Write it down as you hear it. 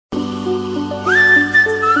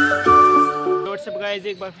Guys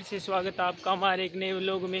एक बार फिर से स्वागत है आपका हमारे एक नए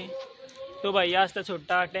व्लॉग में। तो भाई आज तो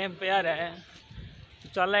छोटा टाइम पे आ रहा है, तो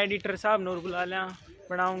चल एडिटर साहब नूर बुला लिया,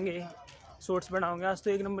 बनाऊंगे शॉर्ट्स बनाऊंगे। आज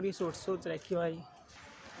तो एक नंबर की शॉर्ट्स सोच रखी भाई।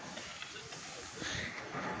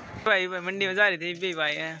 भाई मंडी में जा रही थी भी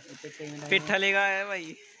भाई है पेठा लेगा है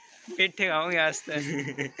भाई, पेठे खाओगे आज तक।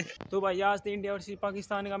 तो भाई आज तो इंडिया वर्सेस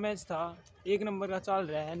पाकिस्तान का मैच था, एक नंबर का चल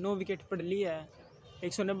रहा है, 9 विकेट पड़ ली है,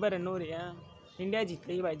 190 रन हो रहे हैं। इंडिया जीत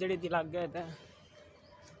गई भाई, जड़े लग गए थे।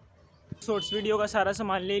 शॉर्ट्स वीडियो का सारा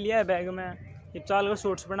सामान ले लिया है बैग में, जब चाल कर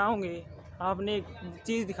शॉर्ट्स बनाऊंगे। आपने एक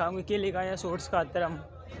चीज़ दिखाऊंगे केले का या शॉर्ट्स का अंतर।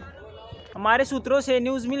 हमारे सूत्रों से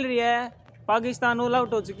न्यूज़ मिल रही है पाकिस्तान ऑल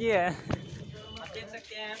आउट हो चुकी है। आप देख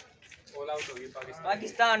सकते हैं ऑल आउट हो गई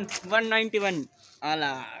पाकिस्तान 191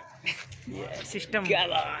 आला सिस्टम। तो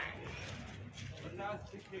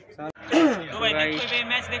भाई देखो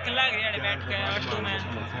मैच देखने लग रही है बैठ के अड्डू में,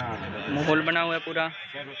 माहौल बना हुआ है पूरा।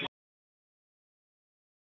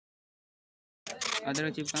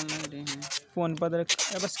 अदरक चिपकान लग रहे हैं फोन पर अदरक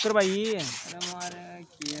बस कर भाई। अरे हमारे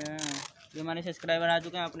क्या जो हमारे सब्सक्राइबर आ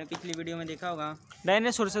चुके हैं, आपने पिछली वीडियो में देखा होगा,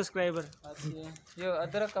 डायनासोर सब्सक्राइबर। ये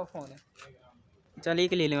अदरक का फोन है, चल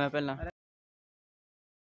एक ले ले मैं पहला।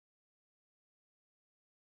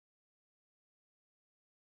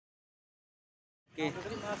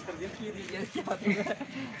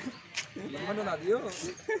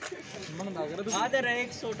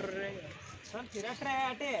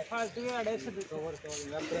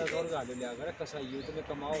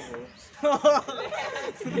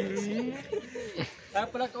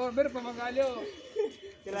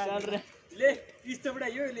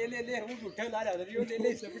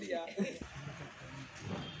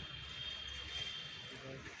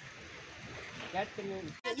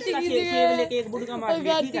 एक बुढ़ का मार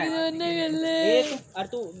एक और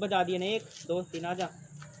तू बजा दिया ना, 1 2 3 आजा।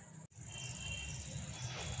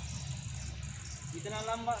 इतना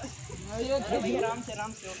लंबा आराम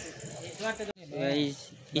से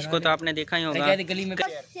इसको तो आपने देखा ही होगा गली में।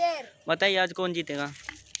 बताइए आज कौन जीतेगा?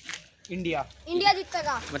 इंडिया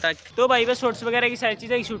जीतेगा बता। तो भाई बस शॉर्ट्स वगैरह की सारी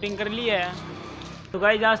चीज़ें की शूटिंग कर ली है। तो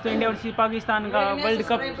गाइस आज तो इंडिया वर्सेस पाकिस्तान का world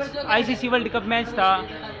cup ICC world cup match था,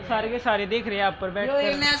 सारे के सारे देख रहे हैं आप पर बैठ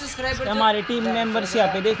कर। हमारे टीम मेंबर्स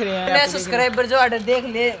यहाँ पे देख रहे हैं, सब्सक्राइबर जो ऑर्डर देख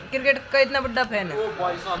ले, क्रिकेट का इतना बड़ा फैन है,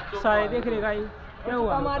 सारे देख रहे गाइस। क्या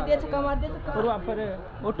हुआ? और वहाँ पर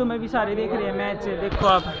ऑटो में भी सारे देख रहे हैं मैच। देखो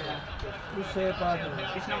आप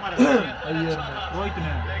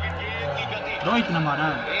रोहित ने मारा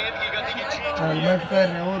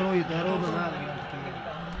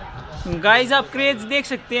गाइस, आप क्रेज देख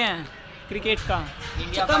सकते हैं क्रिकेट का।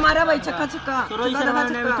 छक्का मारा भाई, छक्का छक्का तो रोहित शर्मा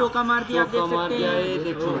ने भी चौका मार दिया, आप देख सकते हैं।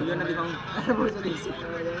 देखो ये ना दिखाऊं,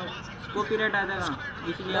 कॉपीराइट आ जाएगा,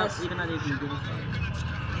 इसलिए आप इतना देख लीजिए।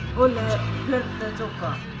 ओ ले फिर चौका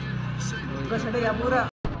कसड़े या पूरा।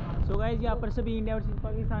 सो गाइस यहाँ पर सभी इंडिया वर्सेस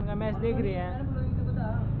पाकिस्तान का मैच देख रहे हैं,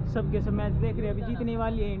 सबके सब मैच देख रहे हैं। अभी जीतने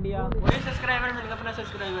वाली है इंडिया। वही सब्सक्राइबर मिल गया अपना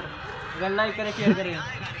सब्सक्राइबर, लाइक करें शेयर करें।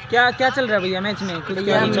 क्या क्या चल रहा है भैया मैच में? कुछ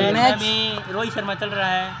मैच में रोहित शर्मा चल रहा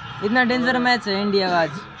है, इतना डेंजर मैच है इंडिया का आज।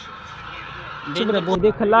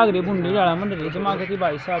 देख लाग रही बुंडी डाला मन रही जमा करती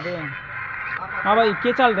भाई साहब। हाँ भाई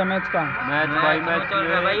क्या चल रहा है मैच का?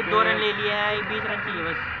 भाई 2 रन ले लिए हैं, 20 रन चाहिए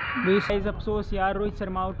बस। 20। अफसोस यार रोहित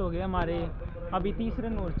शर्मा आउट हो गए हमारे, अभी 30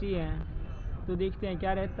 रन और चाहिए, तो देखते हैं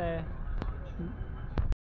क्या रहता है।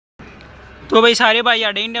 तो भाई सारे भाई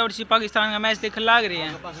यार इंडिया वर्सेस पाकिस्तान का मैच देखने लग रहे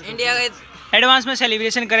हैं। इंडिया का एडवांस में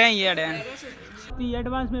सेलिब्रेशन करें ये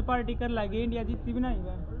एडवांस में पार्टी कर लगे, इंडिया जीतती भी नहीं।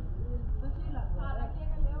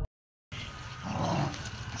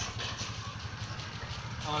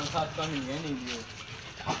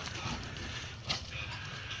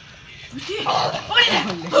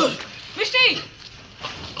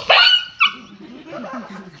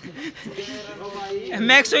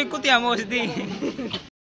 मैक्स कुतिया मोच दी।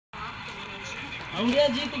 इंडिया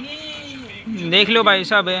जीत गई, देख लो भाई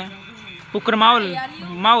साहब, पुकर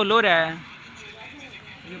माहौल हो रहा है।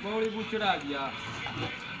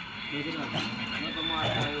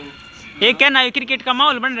 एक कहना है क्रिकेट का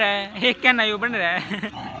माहौल बन रहा है, एक कहना है बन रहा है।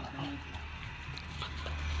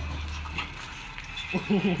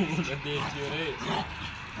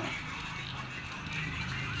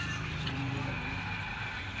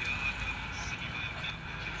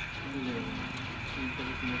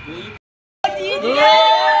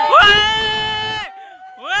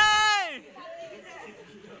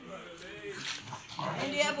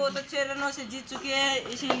 इंडिया बहुत अच्छे रनों से जीत चुकी है,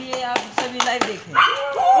 इसीलिए आप सभी लाइव देखें।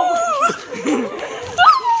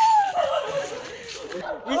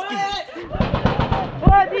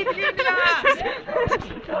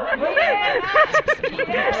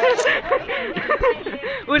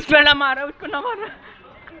 उस उस पे ना मारा, उसको ना मारा।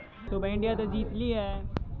 तो भाई इंडिया तो जीत ली है।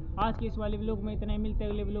 आज के इस वाले व्लॉग में इतना ही, मिलते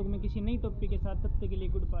हैं अगले व्लॉग में किसी नई टॉपिक के साथ। तब तक के लिए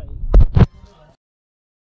गुड बाय।